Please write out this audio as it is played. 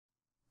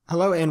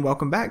Hello and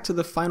welcome back to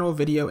the final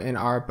video in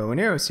our bow and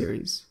arrow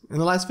series. In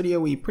the last video,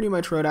 we pretty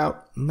much wrote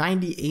out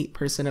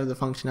 98% of the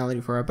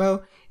functionality for our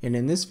bow, and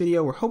in this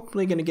video, we're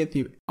hopefully going to get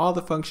through all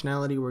the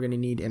functionality we're going to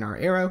need in our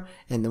arrow,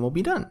 and then we'll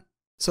be done.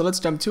 So let's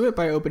jump to it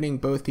by opening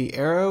both the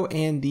arrow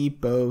and the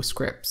bow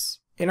scripts.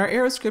 And our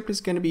arrow script is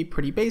going to be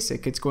pretty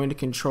basic. It's going to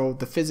control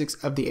the physics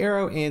of the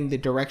arrow and the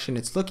direction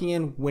it's looking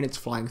in when it's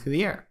flying through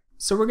the air.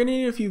 So we're going to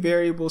need a few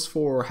variables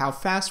for how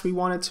fast we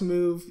want it to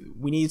move.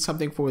 We need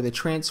something for the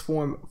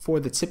transform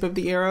for the tip of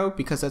the arrow,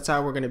 because that's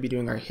how we're going to be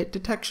doing our hit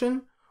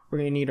detection. We're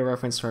going to need a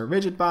reference to our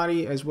rigid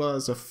body, as well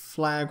as a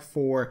flag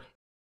for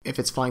if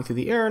it's flying through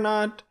the air or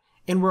not.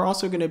 And we're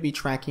also going to be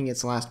tracking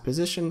its last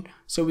position,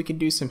 so we can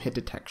do some hit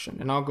detection.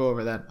 And I'll go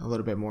over that a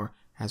little bit more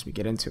as we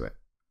get into it.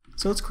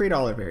 So let's create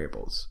all our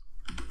variables.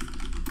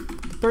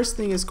 The first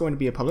thing is going to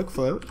be a public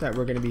float that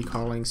we're going to be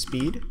calling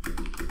speed,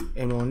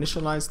 and we'll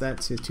initialize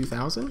that to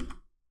 2000.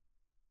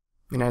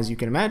 And as you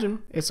can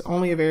imagine, it's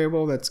only a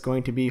variable that's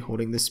going to be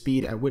holding the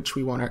speed at which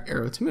we want our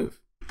arrow to move.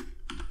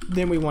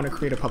 Then we want to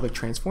create a public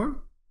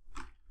transform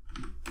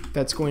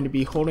that's going to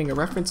be holding a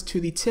reference to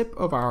the tip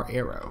of our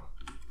arrow.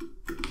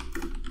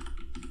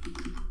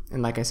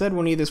 And like I said,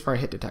 we'll need this for our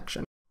hit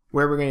detection,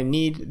 where we're going to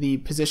need the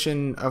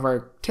position of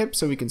our tip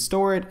so we can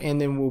store it,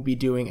 and then we'll be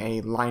doing a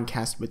line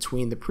cast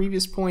between the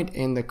previous point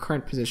and the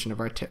current position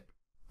of our tip.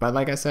 But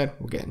like I said,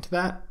 we'll get into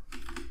that.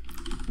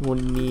 We'll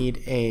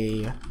need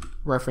a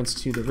reference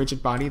to the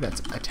rigid body that's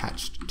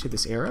attached to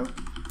this arrow,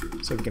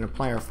 so we can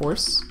apply our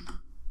force.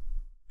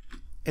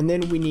 And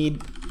then we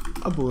need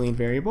a Boolean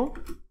variable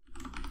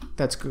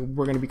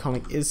we're going to be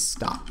calling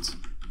isStopped.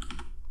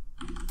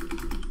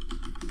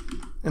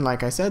 And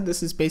like I said,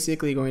 this is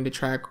basically going to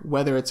track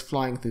whether it's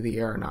flying through the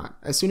air or not.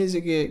 As soon as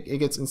it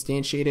gets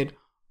instantiated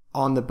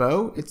on the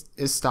bow,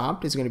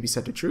 isStopped is going to be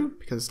set to true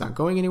because it's not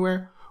going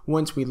anywhere.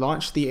 Once we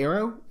launch the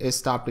arrow,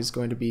 isStopped is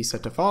going to be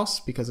set to false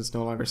because it's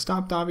no longer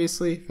stopped,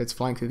 obviously, if it's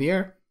flying through the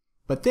air.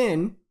 But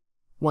then,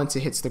 once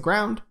it hits the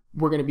ground,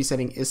 we're going to be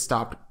setting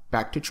isStopped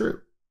back to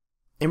true.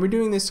 And we're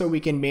doing this so we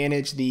can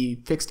manage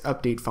the fixed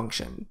update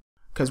function,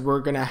 because we're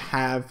going to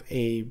have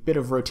a bit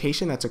of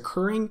rotation that's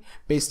occurring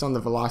based on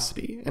the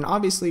velocity. And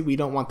obviously, we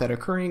don't want that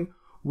occurring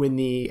when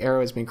the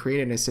arrow has been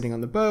created and is sitting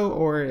on the bow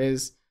or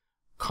is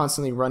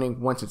constantly running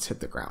once it's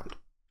hit the ground.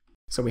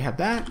 So we have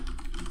that.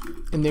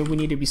 And then we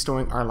need to be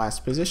storing our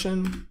last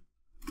position.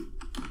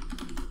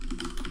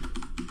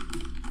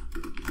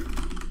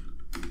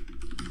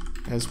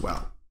 As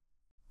well.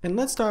 And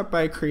let's start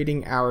by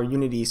creating our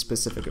Unity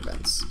specific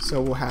events.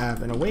 So we'll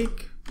have an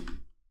awake,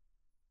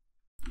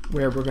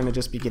 where we're going to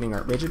just be getting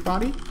our rigid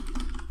body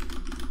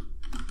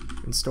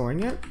and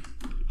storing it.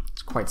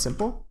 It's quite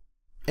simple.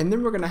 And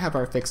then we're going to have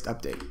our fixed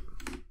update,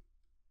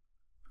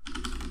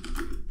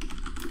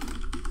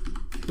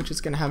 which is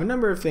going to have a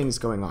number of things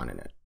going on in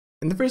it.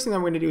 And the first thing that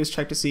we're going to do is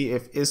check to see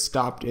if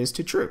isStopped is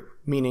to true,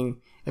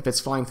 meaning if it's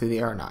flying through the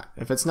air or not.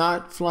 If it's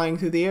not flying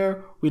through the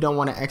air, we don't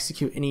want to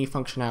execute any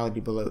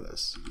functionality below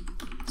this.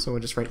 So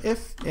we'll just write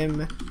if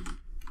m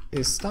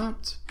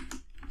isStopped,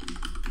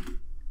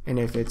 and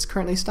if it's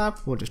currently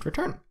stopped, we'll just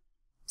return.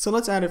 So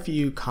let's add a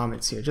few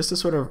comments here just to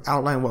sort of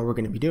outline what we're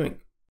going to be doing.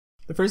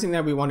 The first thing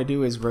that we want to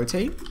do is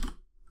rotate.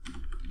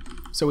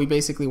 So we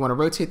basically want to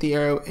rotate the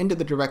arrow into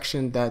the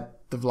direction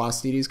that the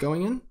velocity is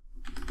going in.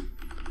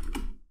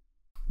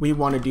 We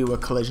want to do a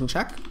collision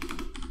check.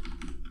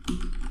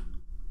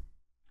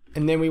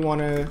 And then we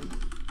want to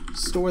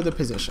store the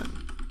position.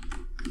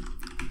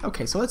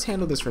 Okay, so let's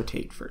handle this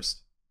rotate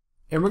first.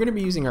 And we're going to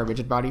be using our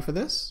rigid body for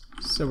this.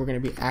 So we're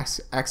going to be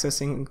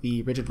accessing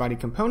the rigid body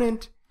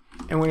component,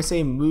 and we're going to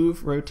say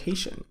move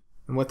rotation.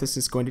 And what this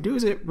is going to do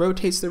is it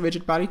rotates the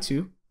rigid body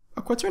to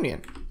a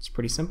quaternion. It's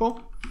pretty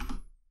simple.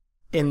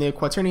 And the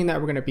quaternion that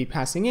we're going to be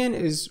passing in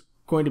is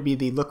going to be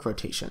the look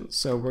rotation.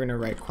 So we're going to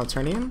write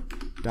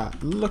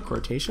quaternion.look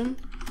rotation,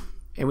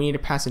 and we need to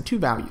pass in two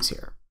values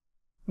here.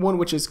 One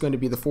which is going to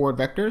be the forward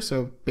vector,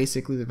 so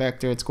basically the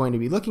vector it's going to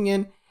be looking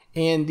in,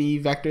 and the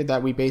vector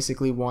that we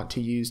basically want to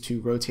use to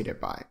rotate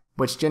it by,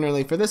 which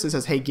generally for this it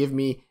says, hey, give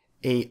me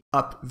a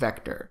up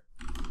vector.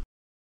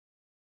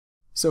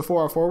 So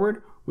for our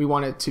forward, we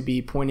want it to be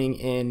pointing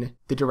in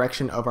the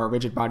direction of our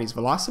rigid body's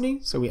velocity.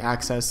 So we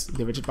access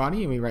the rigid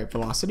body and we write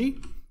velocity.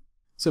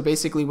 So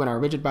basically when our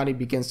rigid body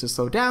begins to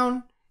slow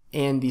down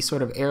and the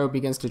sort of arrow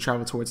begins to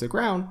travel towards the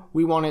ground,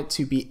 we want it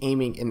to be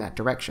aiming in that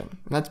direction.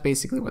 And that's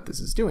basically what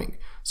this is doing.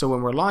 So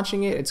when we're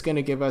launching it, it's going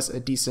to give us a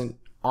decent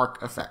arc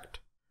effect.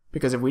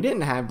 Because if we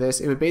didn't have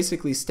this, it would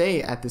basically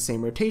stay at the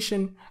same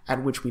rotation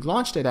at which we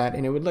launched it at,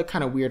 and it would look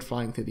kind of weird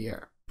flying through the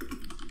air.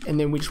 And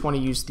then we just want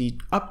to use the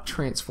up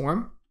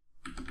transform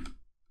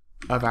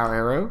of our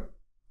arrow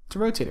to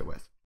rotate it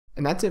with.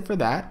 And that's it for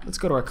that. Let's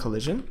go to our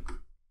collision.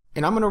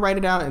 And I'm going to write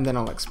it out and then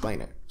I'll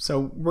explain it.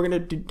 So we're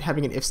going to be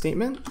having an if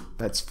statement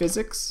that's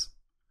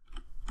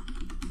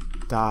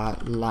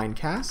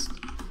physics.linecast.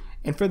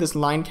 And for this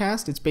line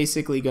cast, it's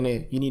basically you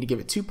need to give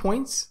it 2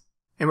 points.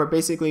 And we're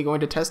basically going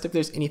to test if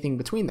there's anything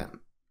between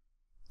them.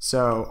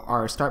 So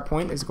our start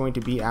point is going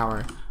to be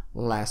our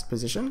last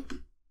position,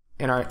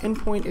 and our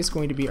endpoint is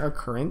going to be our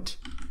current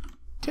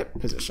tip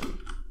position.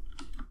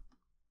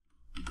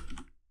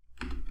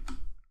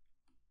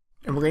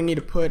 And we're going to need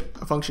to put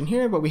a function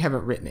here, but we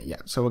haven't written it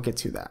yet, so we'll get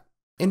to that.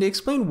 And to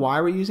explain why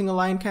we're using a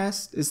line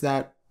cast is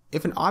that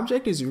if an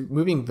object is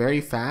moving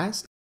very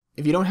fast,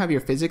 if you don't have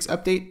your physics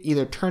update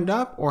either turned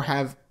up or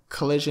have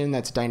collision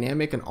that's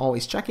dynamic and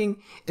always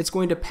checking, it's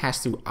going to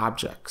pass through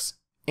objects.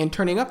 And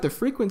turning up the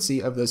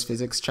frequency of those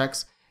physics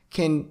checks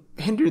can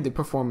hinder the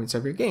performance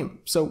of your game.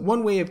 So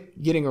one way of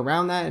getting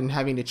around that and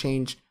having to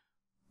change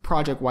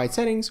project-wide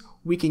settings,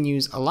 we can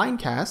use a line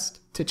cast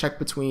to check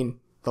between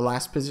the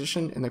last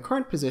position and the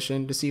current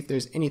position to see if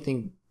there's any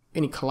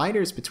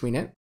colliders between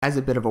it as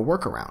a bit of a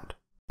workaround.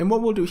 And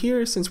what we'll do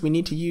here, since we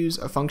need to use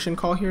a function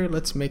call here,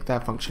 let's make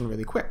that function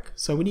really quick.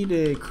 So we need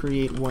to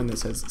create one that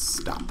says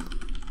stop.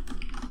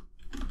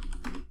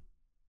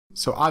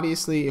 So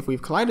obviously, if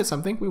we've collided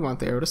something, we want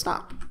the arrow to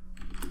stop.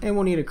 And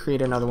we'll need to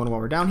create another one while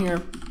we're down here,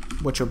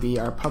 which will be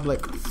our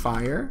public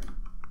fire.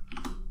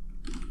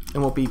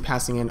 And we'll be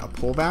passing in a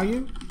pull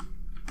value.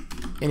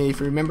 And if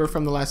you remember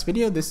from the last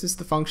video, this is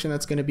the function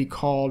that's going to be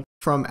called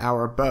from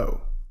our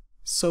bow.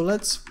 So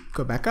let's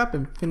go back up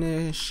and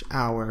finish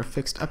our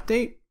fixed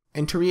update.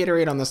 And to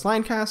reiterate on this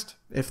line cast,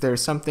 if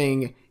there's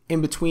something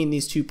in between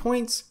these 2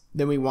 points,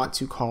 then we want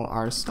to call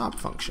our stop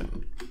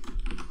function.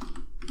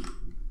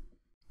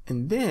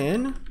 And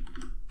then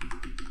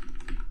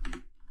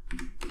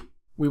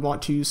we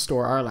want to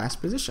store our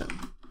last position.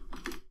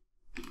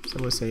 So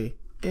we'll say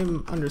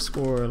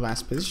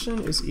m_last position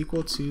is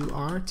equal to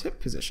our tip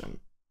position.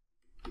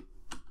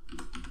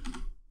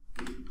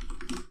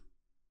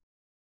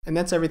 And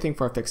that's everything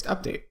for our fixed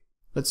update.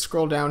 Let's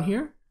scroll down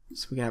here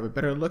so we can have a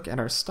better look at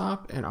our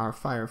stop and our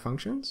fire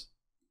functions.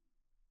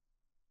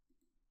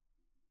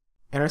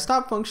 And our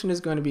stop function is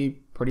going to be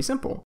pretty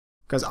simple,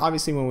 because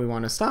obviously when we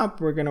want to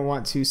stop, we're going to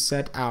want to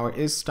set our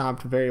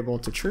isStopped variable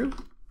to true.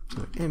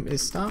 So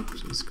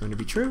m_isStopped is going to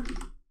be true.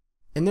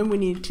 And then we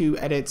need to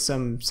edit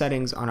some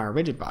settings on our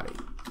rigid body.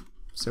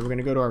 So we're going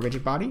to go to our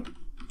rigid body.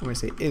 I'm going to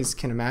say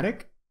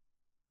isKinematic.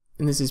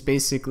 And this is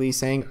basically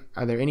saying,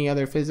 are there any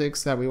other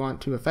physics that we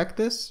want to affect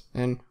this?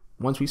 And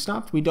once we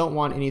stopped, we don't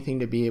want anything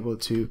to be able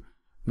to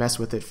mess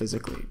with it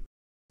physically.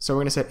 So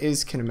we're going to set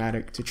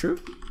isKinematic to true.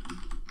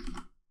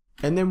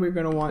 And then we're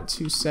going to want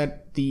to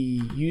set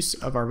the use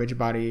of our rigid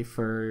body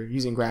for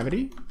using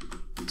gravity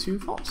to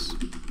false.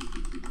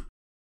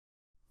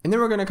 And then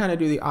we're going to kind of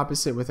do the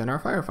opposite within our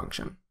fire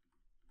function.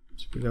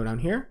 So we go down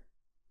here,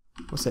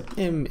 we'll set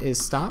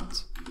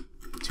m_isStopped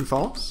to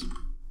false,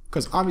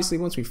 because obviously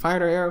once we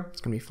fired our arrow,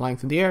 it's going to be flying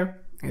through the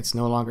air, and it's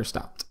no longer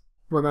stopped.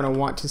 We're going to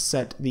want to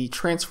set the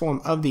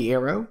transform of the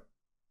arrow,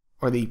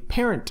 or the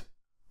parent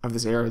of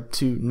this arrow,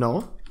 to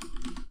null,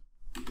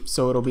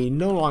 so it'll be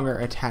no longer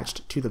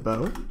attached to the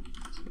bow.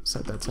 So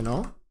set that to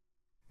null.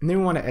 And then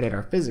we want to edit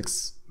our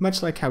physics,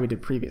 much like how we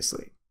did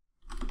previously.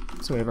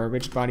 So we have our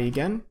rigid body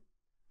again.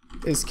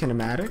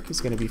 isKinematic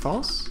is going to be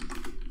false,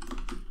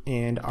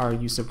 and our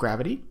use of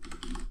gravity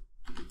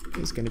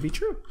is going to be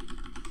true.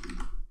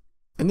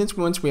 And then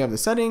once we have the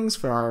settings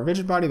for our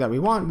rigid body that we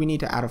want, we need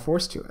to add a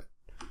force to it.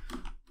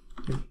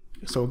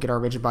 So we'll get our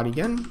rigid body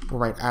again, we'll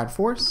write add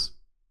force,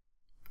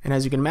 and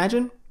as you can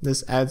imagine,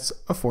 this adds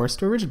a force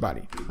to a rigid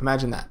body.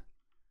 Imagine that.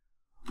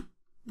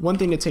 One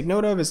thing to take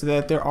note of is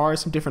that there are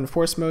some different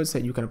force modes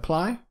that you can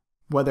apply,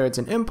 whether it's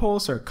an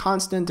impulse or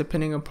constant,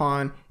 depending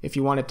upon if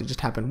you want it to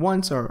just happen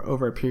once or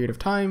over a period of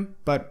time,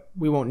 but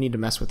we won't need to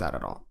mess with that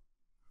at all.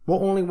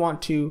 We'll only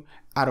want to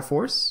add a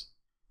force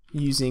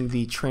using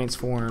the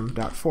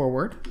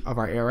transform.forward of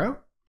our arrow.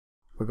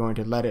 We're going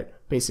to let it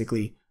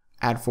basically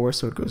add force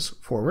so it goes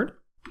forward.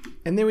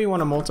 And then we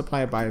want to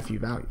multiply it by a few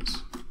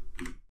values.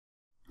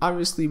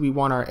 Obviously, we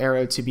want our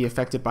arrow to be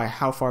affected by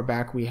how far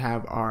back we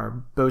have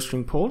our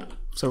bowstring pulled.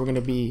 So we're going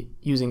to be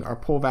using our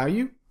pull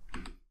value.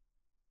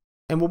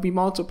 And we'll be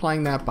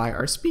multiplying that by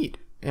our speed.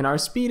 And our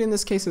speed in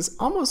this case is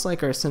almost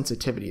like our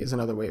sensitivity, is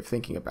another way of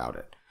thinking about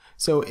it.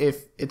 So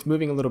if it's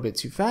moving a little bit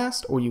too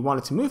fast, or you want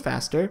it to move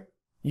faster,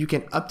 you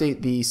can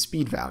update the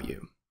speed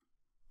value.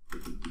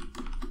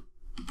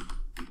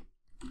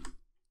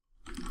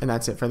 And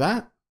that's it for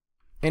that.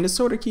 And to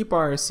sort of keep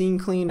our scene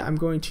clean, I'm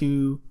going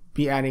to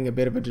be adding a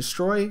bit of a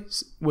destroy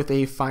with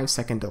a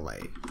 5-second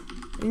delay.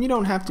 And you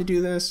don't have to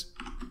do this,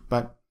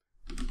 but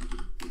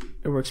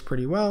it works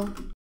pretty well.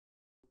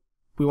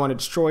 We want to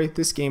destroy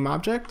this game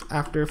object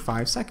after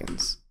 5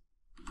 seconds.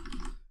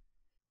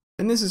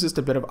 And this is just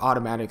a bit of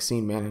automatic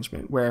scene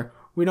management, where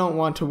we don't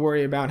want to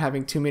worry about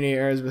having too many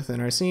errors within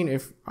our scene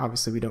if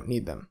obviously we don't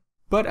need them.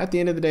 But at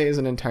the end of the day,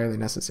 isn't entirely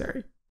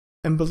necessary.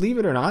 And believe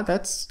it or not,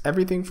 that's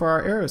everything for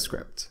our arrow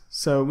script.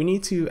 So we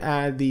need to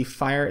add the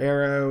fire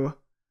arrow.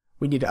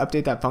 We need to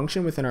update that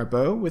function within our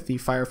bow with the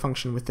fire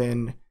function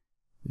within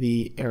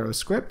the arrow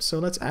script. So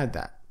let's add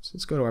that. So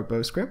let's go to our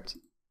bow script.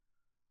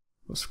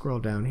 We'll scroll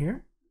down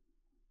here.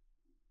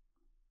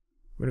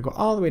 We're going to go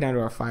all the way down to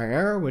our fire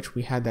arrow, which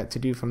we had that to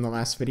do from the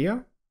last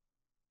video.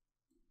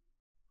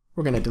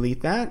 We're going to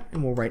delete that,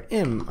 and we'll write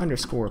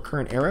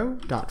m_current arrow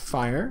dot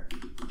fire,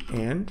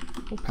 and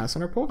we'll pass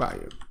on our pull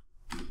value.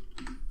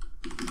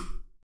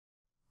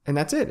 And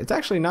that's it. It's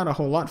actually not a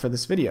whole lot for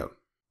this video.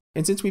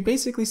 And since we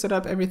basically set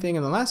up everything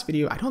in the last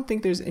video, I don't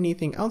think there's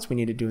anything else we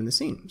need to do in the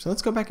scene. So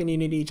let's go back in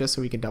Unity just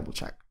so we can double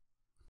check.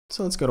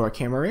 So let's go to our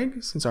camera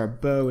rig, since our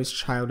bow is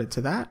childed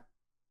to that.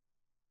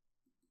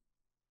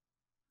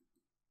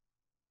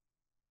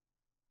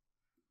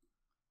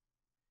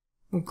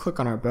 We'll click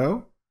on our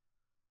bow.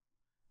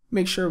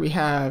 Make sure we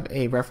have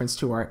a reference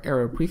to our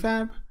arrow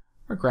prefab.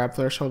 Our grab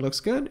threshold looks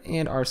good,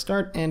 and our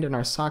start, end, and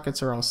our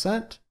sockets are all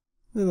set.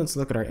 Then let's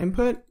look at our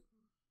input.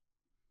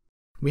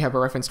 We have a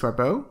reference to our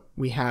bow.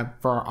 We have,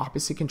 for our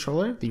opposite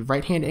controller, the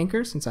right hand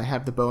anchor, since I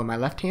have the bow in my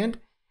left hand,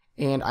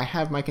 and I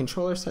have my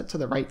controller set to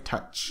the right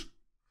touch.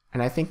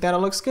 And I think that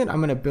all looks good. I'm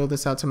going to build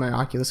this out to my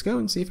Oculus Go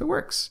and see if it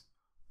works.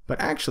 But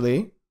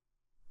actually,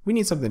 we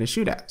need something to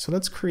shoot at. So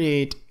let's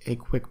create a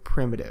quick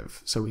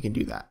primitive so we can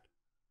do that.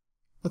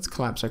 Let's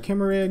collapse our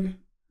camera rig.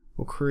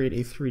 We'll create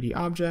a 3D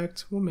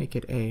object. We'll make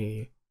it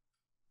a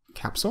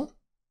capsule.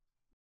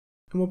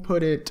 And we'll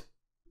put it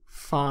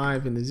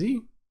 5 in the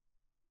Z.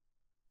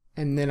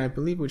 And then I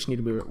believe we just need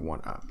to move it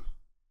 1 up.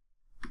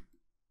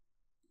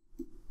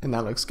 And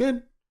that looks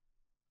good.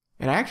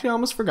 And I actually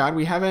almost forgot,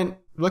 we haven't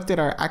looked at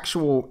our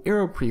actual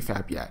arrow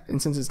prefab yet.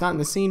 And since it's not in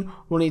the scene,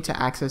 we'll need to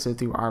access it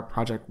through our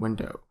project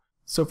window.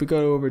 So if we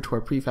go over to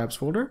our prefabs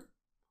folder,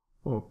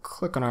 we'll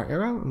click on our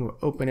arrow and we'll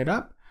open it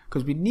up,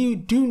 because we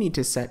do need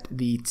to set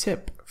the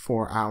tip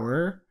for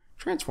our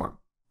transform.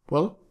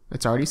 Well,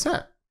 it's already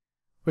set,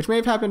 which may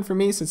have happened for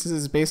me since this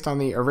is based on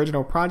the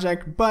original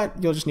project,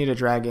 but you'll just need to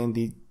drag in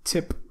the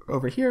tip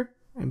over here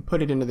and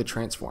put it into the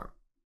transform.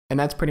 And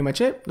that's pretty much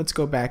it. Let's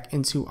go back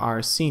into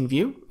our scene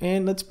view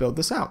and let's build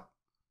this out.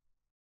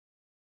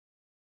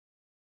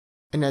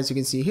 And as you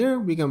can see here,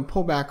 we can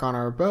pull back on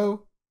our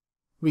bow,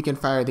 we can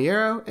fire the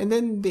arrow, and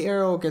then the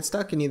arrow will get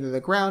stuck in either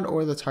the ground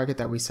or the target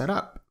that we set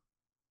up.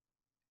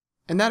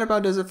 And that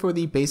about does it for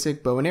the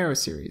basic bow and arrow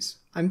series.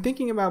 I'm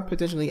thinking about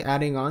potentially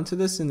adding on to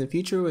this in the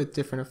future with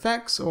different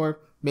effects, or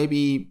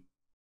maybe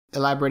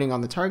elaborating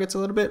on the targets a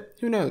little bit,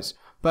 who knows.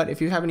 But if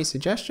you have any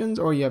suggestions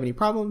or you have any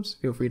problems,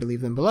 feel free to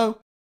leave them below,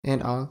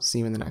 and I'll see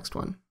you in the next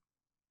one.